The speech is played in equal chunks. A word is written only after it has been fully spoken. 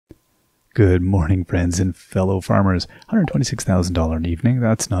Good morning, friends and fellow farmers. $126,000 an evening,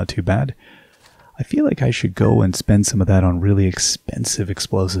 that's not too bad. I feel like I should go and spend some of that on really expensive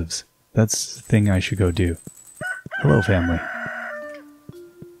explosives. That's the thing I should go do. Hello, family.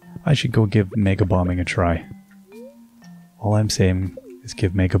 I should go give mega bombing a try. All I'm saying is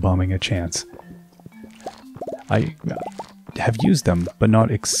give mega bombing a chance. I have used them, but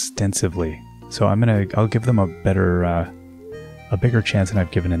not extensively. So I'll give them a bigger chance than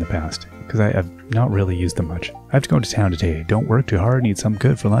I've given in the past. Because I have not really used them much. I have to go to town today. Don't work too hard, need some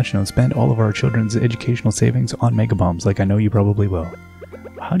good for lunch, and don't spend all of our children's educational savings on mega bombs like I know you probably will.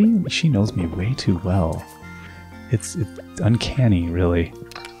 How do you... She knows me way too well. It's uncanny, really.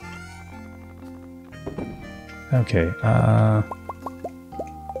 Okay,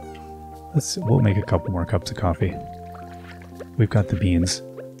 we'll make a couple more cups of coffee. We've got the beans.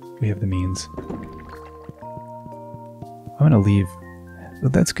 We have the means. I'm gonna leave. Well,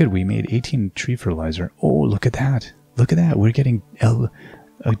 that's good. We made 18 tree fertilizer. Oh, look at that. Look at that. We're getting a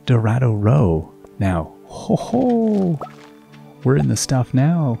Dorado row now. Ho ho! We're in the stuff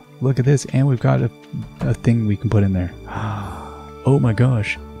now. Look at this. And we've got a thing we can put in there. Oh my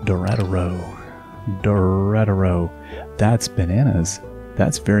gosh. Dorado row. Dorado row. That's bananas.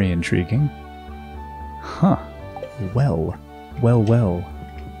 That's very intriguing. Huh. Well. Well, well.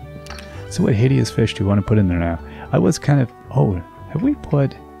 So what hideous fish do you want to put in there now? I was kind of... Oh, have we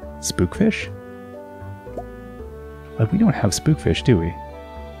put spookfish? We don't have spookfish, do we?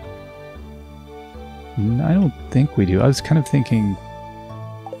 I don't think we do. I was kind of thinking...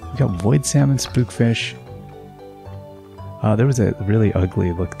 We got void salmon, spookfish. There was a really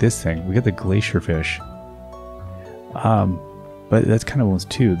ugly... Look, this thing. We got the glacier fish. But that's kind of almost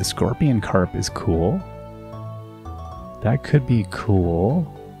two. The scorpion carp is cool. That could be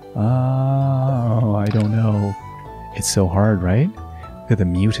cool. Oh, I don't know. It's so hard, right? Look at the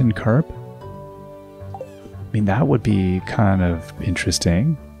mutant carp. I mean, that would be kind of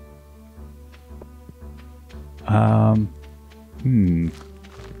interesting. I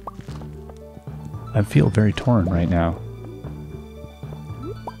feel very torn right now.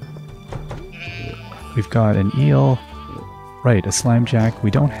 We've got an eel. Right, a slimejack.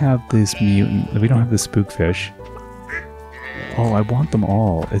 We don't have this mutant. We don't have the spookfish. Oh, I want them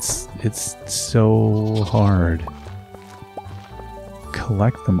all. It's so hard.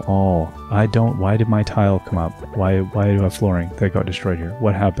 Collect them all. I don't... Why did my tile come up? Why do I have flooring that got destroyed here?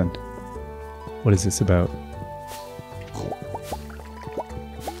 What happened? What is this about?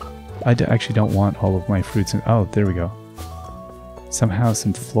 I actually don't want all of my fruits and... Oh, there we go. Somehow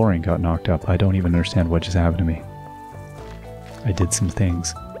some flooring got knocked up. I don't even understand what just happened to me. I did some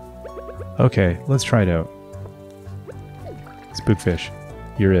things. Okay, let's try it out. Spookfish,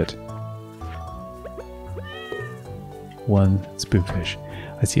 you're it. One spookfish.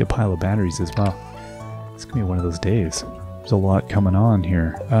 I see a pile of batteries as well. It's gonna be one of those days. There's a lot coming on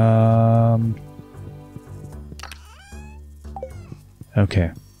here.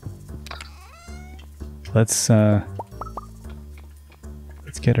 Okay. Let's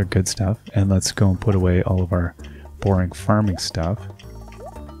get our good stuff and let's go and put away all of our boring farming stuff.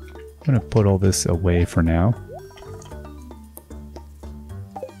 I'm gonna put all this away for now.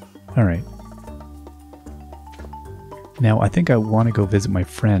 Alright. Now, I think I want to go visit my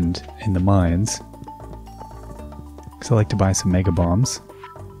friend in the mines. Because I like to buy some mega bombs.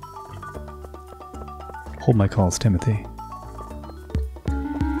 Hold my calls, Timothy.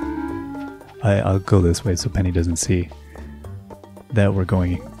 I'll go this way so Penny doesn't see that we're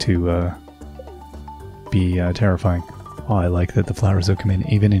going to be terrifying. Oh, I like that the flowers will come in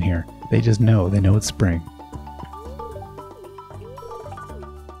even in here. They just know. They know it's spring.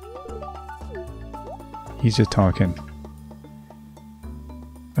 He's just talking.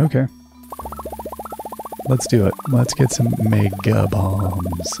 Okay. Let's do it. Let's get some mega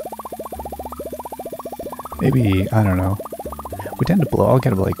bombs. Maybe, I don't know. We tend to blow. I'll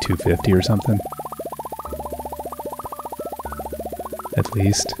get about like 250 or something. At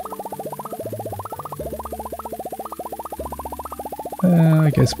least.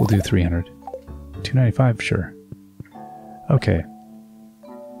 I guess we'll do 300. 295, sure. Okay.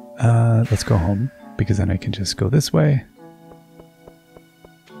 Let's go home, because then I can just go this way.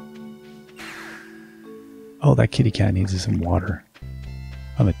 Oh, that kitty cat needs some water.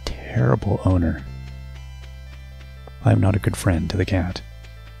 I'm a terrible owner. I'm not a good friend to the cat.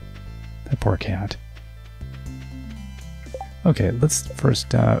 That poor cat. Okay, let's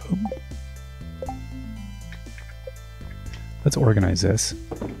first, let's organize this.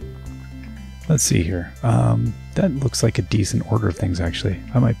 Let's see here. That looks like a decent order of things, actually.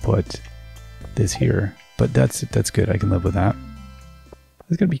 I might put this here, but that's good. I can live with that.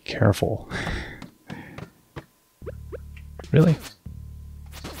 just gotta be careful. Really?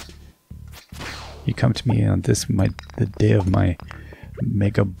 You come to me on this, the day of my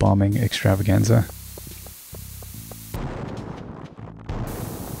mega bombing extravaganza.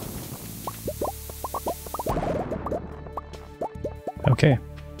 Okay,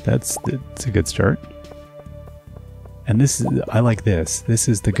 that's a good start. And this is, I like this. This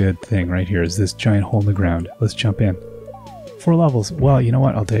is the good thing right here, is this giant hole in the ground. Let's jump in. 4 levels. Well, you know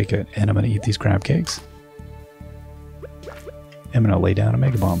what? I'll take it. And I'm going to eat these crab cakes. I'm going to lay down a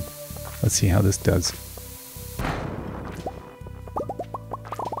mega bomb. Let's see how this does.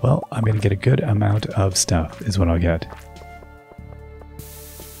 Well, I'm going to get a good amount of stuff, is what I'll get.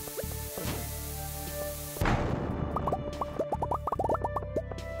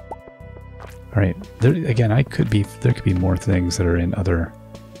 Alright, again, there could be more things that are in other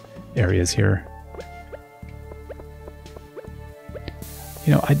areas here.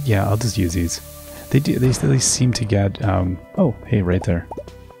 You know, I'll just use these. They seem to get, oh, hey, right there.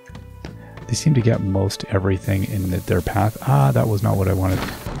 They seem to get most everything in their path. Ah, that was not what I wanted.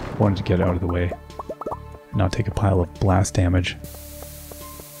 I wanted to get out of the way. Not take a pile of blast damage.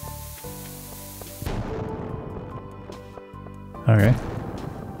 Okay.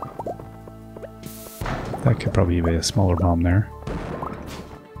 That could probably be a smaller bomb there.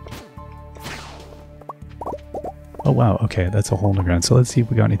 Oh wow, okay, that's a hole in the ground. So let's see if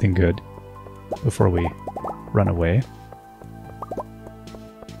we got anything good before we run away.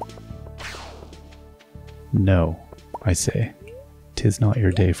 No, I say. 'Tis not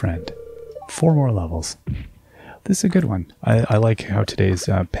your day, friend. 4 more levels. This is a good one. I like how today's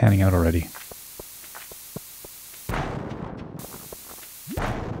panning out already.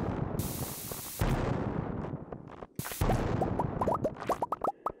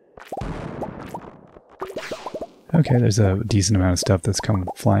 Okay, there's a decent amount of stuff that's come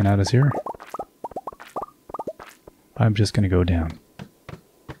flying at us here. I'm just going to go down.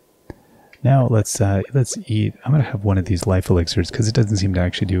 Now let's eat. I'm going to have one of these life elixirs because it doesn't seem to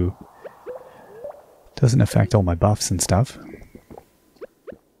actually doesn't affect all my buffs and stuff.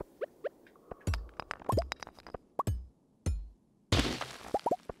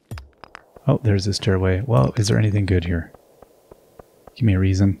 Oh, there's a stairway. Well, is there anything good here? Give me a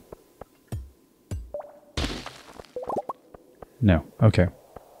reason. No. Okay.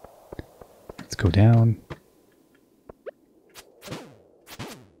 Let's go down.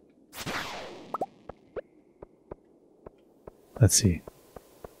 Let's see.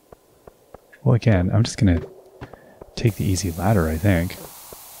 Well, again, I'm just going to take the easy ladder, I think.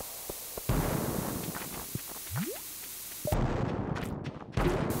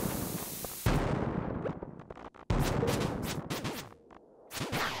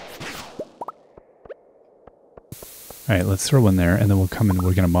 Alright, let's throw one there, and then we'll come in and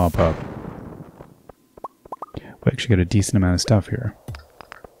we're going to mop up. We actually got a decent amount of stuff here.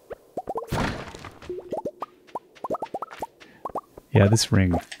 Yeah, this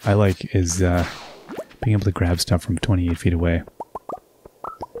ring I like is being able to grab stuff from 28 feet away.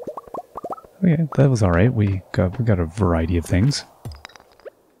 Okay, that was alright. We got a variety of things.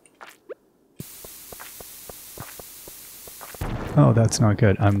 Oh, that's not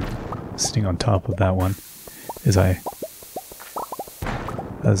good. I'm sitting on top of that one.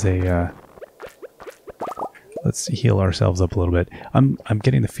 Let's heal ourselves up a little bit. I'm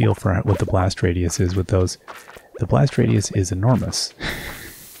getting the feel for what the blast radius is with those. The blast radius is enormous.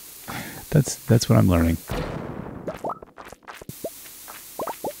 That's what I'm learning.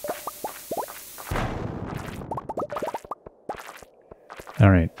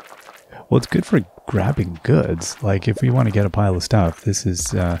 Alright. Well, it's good for grabbing goods. Like, if we want to get a pile of stuff, this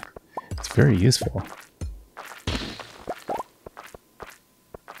is, it's very useful.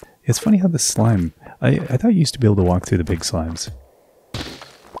 It's funny how the slime... I thought you used to be able to walk through the big slimes.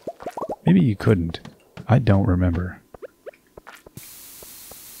 Maybe you couldn't. I don't remember.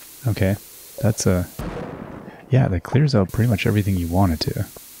 Okay. That's a... Yeah, that clears out pretty much everything you want it to.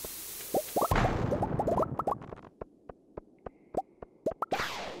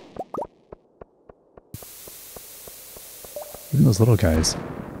 Even those little guys.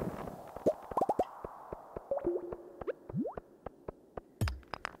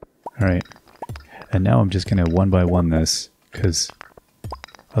 Alright. And now I'm just going to one by one this, because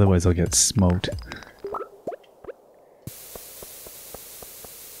otherwise I'll get smoked.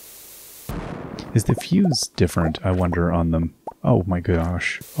 Is the fuse different, I wonder, on them? Oh my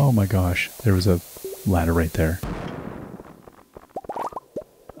gosh. Oh my gosh. There was a ladder right there.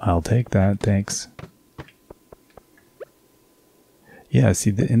 I'll take that, thanks. Yeah, see,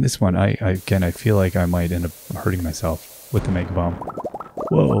 in this one, again, I feel like I might end up hurting myself with the mega bomb.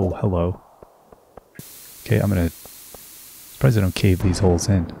 Whoa, hello. Okay, I'm gonna... Surprised I don't cave these holes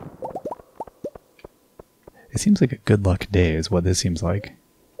in. It seems like a good luck day is what this seems like.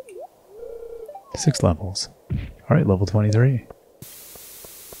 6 levels. Alright, level 23.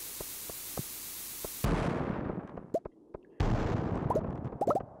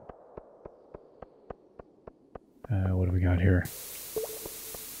 What do we got here?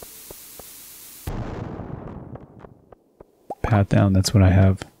 Pat down, that's what I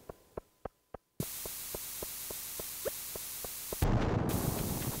have.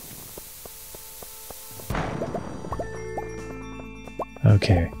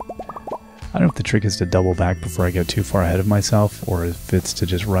 Okay. I don't know if the trick is to double back before I get too far ahead of myself, or if it's to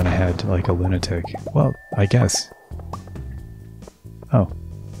just run ahead like a lunatic. Well, I guess. Oh,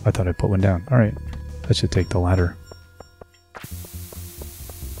 I thought I put one down. Alright, that should take the ladder.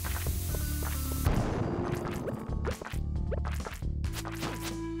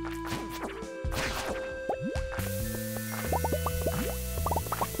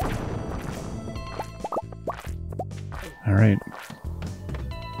 Alright.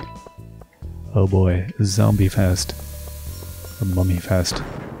 Oh boy, zombie fest. Or mummy fest.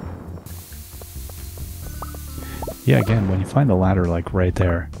 Yeah, again, when you find the ladder like right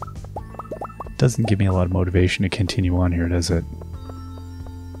there, it doesn't give me a lot of motivation to continue on here, does it?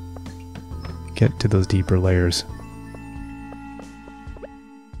 Get to those deeper layers.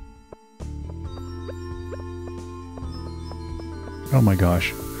 Oh my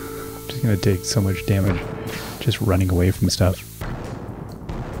gosh. I'm just gonna take so much damage just running away from stuff.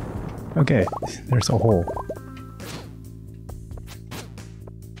 Okay, there's a hole.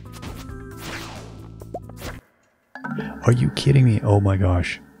 Are you kidding me? Oh my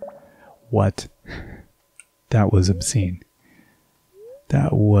gosh. What? That was obscene.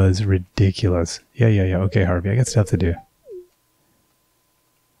 That was ridiculous. Yeah. Okay, Harvey, I got stuff to do.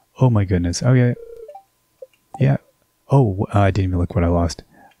 Oh my goodness. Okay. Yeah. Oh, I didn't even look what I lost.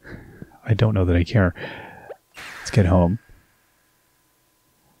 I don't know that I care. Let's get home.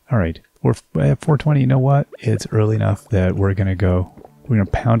 Alright, we're at 420, you know what? It's early enough that we're gonna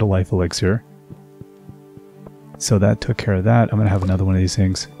pound a life elixir. So that took care of that. I'm gonna have another one of these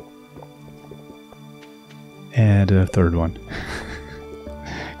things. And a third one.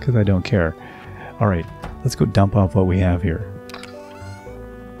 Because I don't care. Alright, let's go dump off what we have here.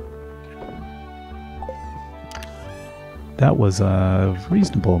 That was a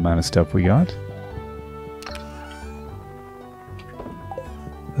reasonable amount of stuff we got.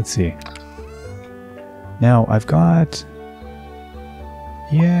 Let's see. Now, I've got...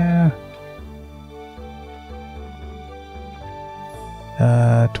 Yeah...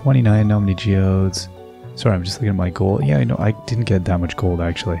 29 Nomini geodes. Sorry, I'm just looking at my gold. Yeah, I know, I didn't get that much gold,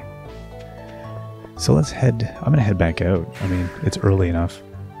 actually. So let's head... I'm gonna head back out. I mean, it's early enough.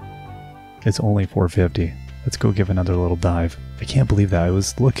 It's only 4:50. Let's go give another little dive. I can't believe that. I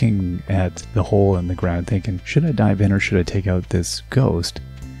was looking at the hole in the ground thinking, should I dive in or should I take out this ghost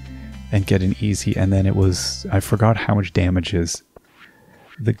and get an easy? And then it was, I forgot how much damage is.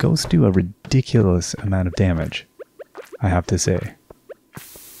 The ghosts do a ridiculous amount of damage, I have to say.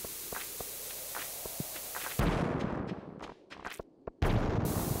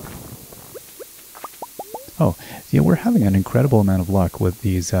 Oh, yeah, we're having an incredible amount of luck with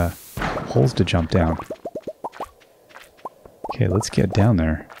these holes to jump down. Okay, let's get down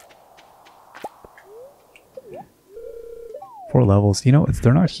there. 4 levels. You know,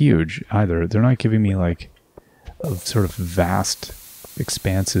 they're not huge either. They're not giving me like sort of vast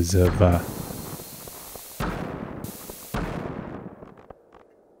expanses of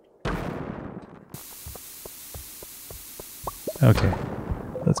Okay,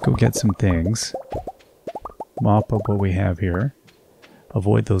 let's go get some things. Mop up what we have here.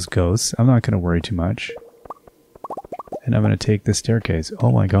 Avoid those ghosts. I'm not going to worry too much. And I'm going to take the staircase.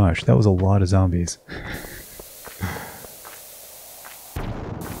 Oh my gosh, that was a lot of zombies.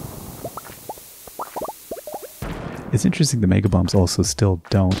 It's interesting the megabombs also still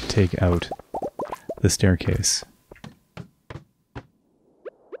don't take out the staircase.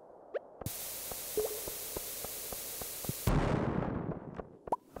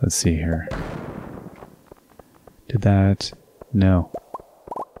 Let's see here. Did that? No.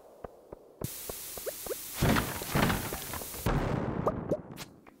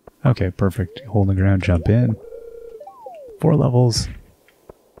 Okay, perfect. Hold the ground, jump in. 4 levels.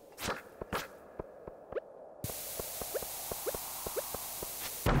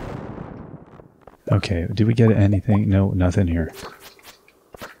 Okay, did we get anything? No, nothing here.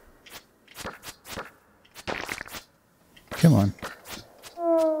 Come on.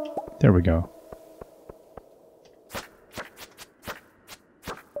 There we go.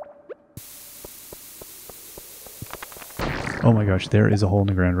 Oh my gosh, there is a hole in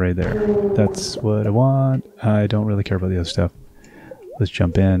the ground right there. That's what I want. I don't really care about the other stuff. Let's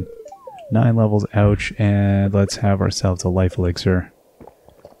jump in. 9 levels, ouch, and let's have ourselves a life elixir.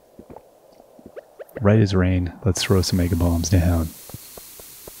 Right as rain, let's throw some mega bombs down.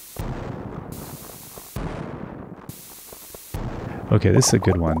 Okay, this is a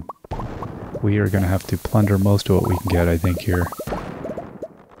good one. We are going to have to plunder most of what we can get, I think, here.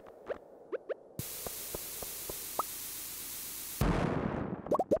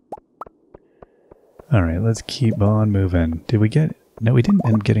 Alright, let's keep on moving. Did we get... No, we didn't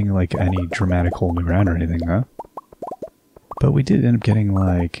end up getting, like, any dramatic hole in the ground or anything, huh? But we did end up getting,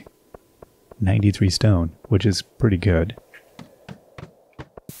 like, 93 stone, which is pretty good.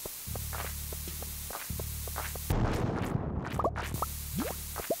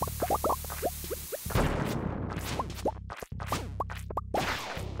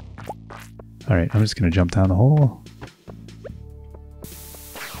 Alright, I'm just going to jump down the hole.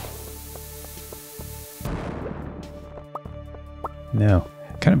 No,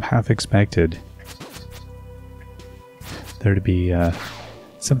 kind of half expected there to be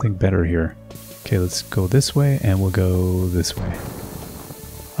something better here. Okay, let's go this way and we'll go this way.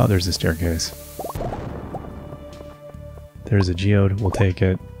 Oh, there's a staircase. There's a geode, we'll take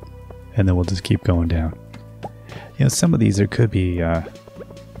it, and then we'll just keep going down. You know, some of these there could be...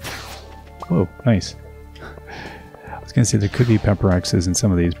 Whoa, nice. I was going to say there could be pepper X's in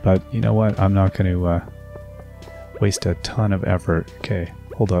some of these, but you know what? I'm not going to waste a ton of effort. Okay,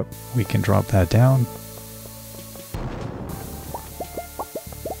 hold up. We can drop that down.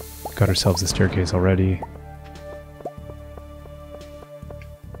 Got ourselves a staircase already.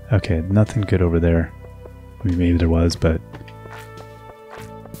 Okay, nothing good over there. I mean, maybe there was, but...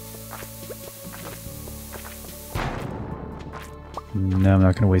 No, I'm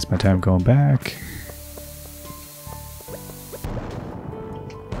not going to waste my time going back.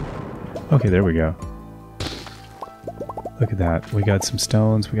 Okay, there we go. Look at that. We got some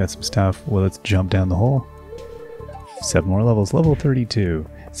stones, we got some stuff. Well, let's jump down the hole. 7 more levels. Level 32.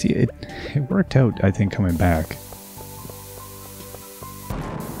 See, it worked out, I think, coming back.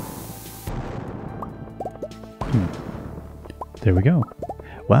 There we go.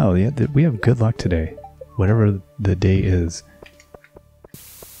 Wow, yeah, we have good luck today. Whatever the day is.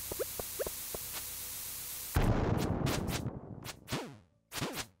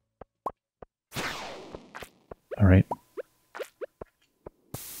 Alright.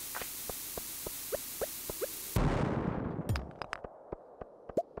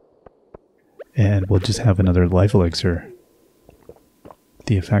 And we'll just have another life elixir.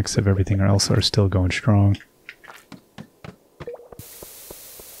 The effects of everything else are still going strong.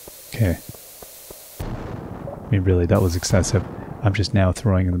 Okay. I mean, really, that was excessive. I'm just now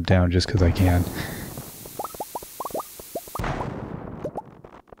throwing them down just because I can.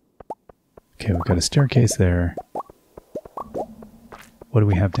 Okay, we've got a staircase there. What do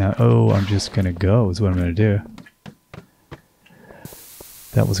we have down? Oh, I'm just going to go is what I'm going to do.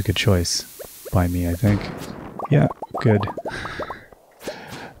 That was a good choice by me, I think. Yeah, good.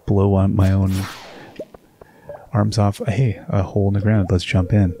 Blow on my own arms off. Hey, a hole in the ground. Let's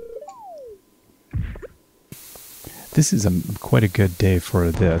jump in. This is quite a good day for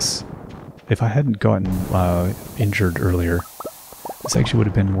this. If I hadn't gotten injured earlier, this actually would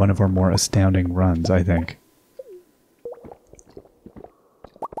have been one of our more astounding runs, I think.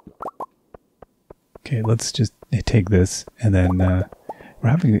 Okay, let's just take this, and then we're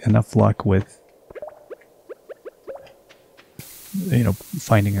having enough luck with, you know,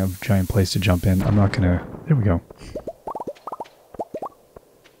 finding a giant place to jump in. I'm not gonna... There we go.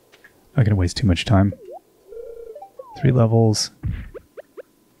 Not gonna waste too much time. 3 levels.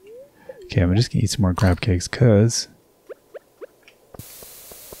 Okay, I'm just gonna eat some more crab cakes, because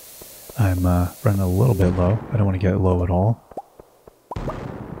I'm running a little bit low. I don't want to get low at all.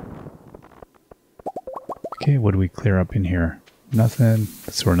 Okay, what do we clear up in here? Nothing.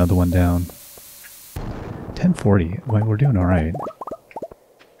 Let's throw another one down. 1040. Well, we're doing alright.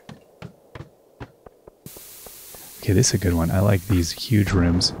 Okay, this is a good one. I like these huge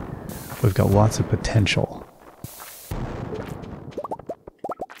rooms. We've got lots of potential.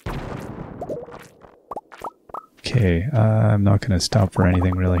 Okay, I'm not going to stop for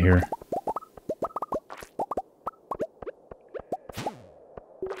anything really here.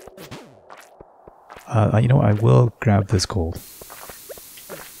 You know, I will grab this gold.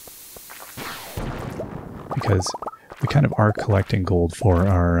 Because we kind of are collecting gold for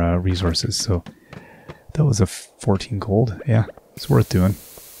our resources, so that was a 14 gold. Yeah, it's worth doing.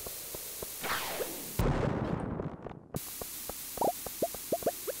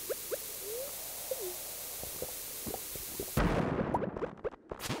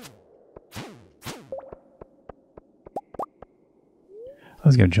 I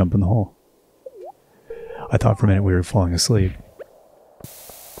was going to jump in the hole. I thought for a minute we were falling asleep.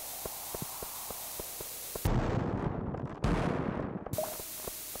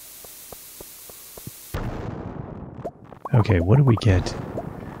 Okay, what do we get?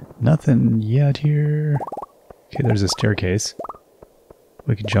 Nothing yet here. Okay, there's a staircase.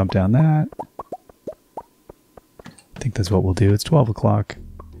 We can jump down that. I think that's what we'll do. It's 12 o'clock.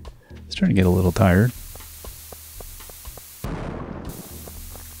 Starting to get a little tired.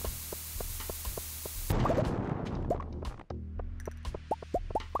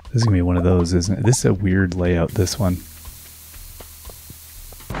 This is going to be one of those, isn't it? This is a weird layout, this one.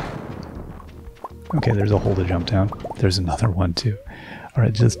 Okay, there's a hole to jump down. There's another one, too.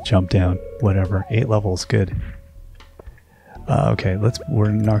 Alright, just jump down. Whatever. 8 levels, good. Okay,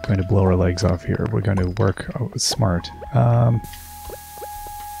 we're not going to blow our legs off here. We're going to work smart.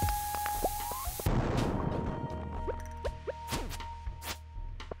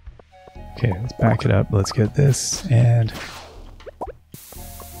 Okay, let's back it up. Let's get this, and...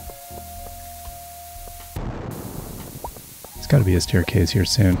 There's got to be a staircase here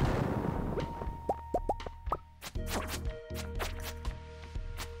soon.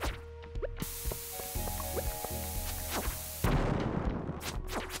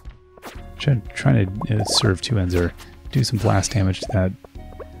 Trying to serve two ends, or do some blast damage to that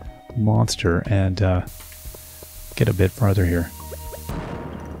monster and get a bit farther here.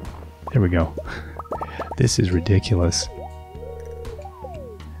 There we go. This is ridiculous.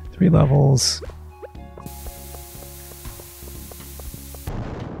 3 levels.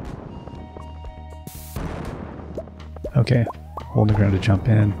 Okay, hold the ground to jump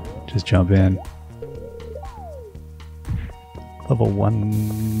in. Just jump in. Level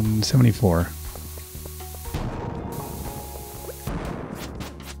 174.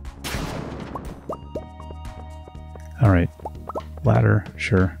 Alright. Ladder,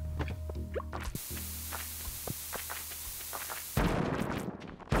 sure.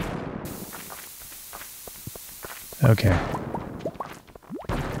 Okay.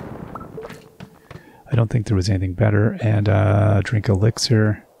 I don't think there was anything better. And drink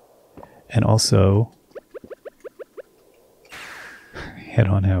elixir. And also head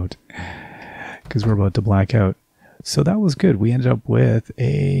on out, because we're about to black out. So that was good. We ended up with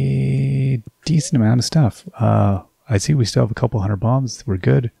a decent amount of stuff. I see we still have a couple hundred bombs. We're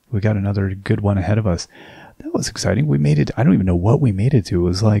good. We got another good one ahead of us. That was exciting. We made it. I don't even know what we made it to. It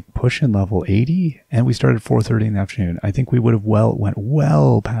was like pushing level 80, and we started 4:30 in the afternoon. I think we would have went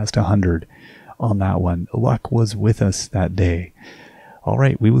well past 100 on that one. Luck was with us that day. All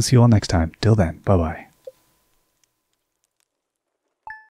right, we will see you all next time. Till then, bye-bye.